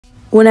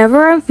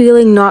Whenever I'm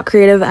feeling not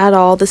creative at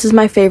all, this is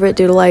my favorite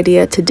doodle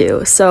idea to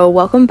do. So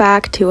welcome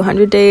back to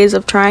 100 days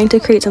of trying to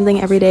create something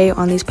every day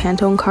on these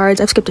Pantone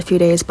cards. I've skipped a few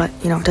days, but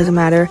you know, it doesn't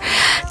matter.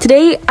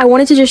 Today, I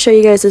wanted to just show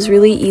you guys this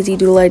really easy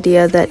doodle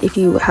idea that if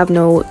you have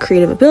no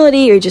creative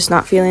ability or you're just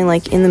not feeling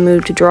like in the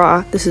mood to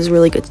draw, this is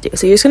really good to do.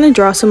 So you're just gonna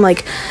draw some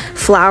like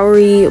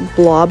flowery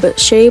blob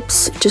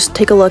shapes. Just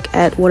take a look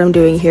at what I'm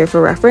doing here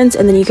for reference,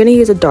 and then you're gonna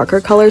use a darker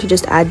color to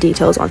just add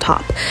details on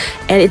top.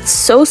 And it's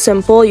so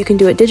simple. You can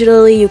do it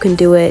digitally, you can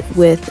do it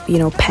with, you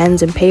know,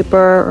 pens and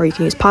paper, or you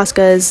can use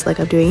Poscas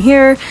like I'm doing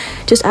here.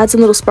 Just add some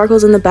little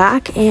sparkles in the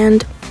back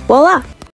and voila!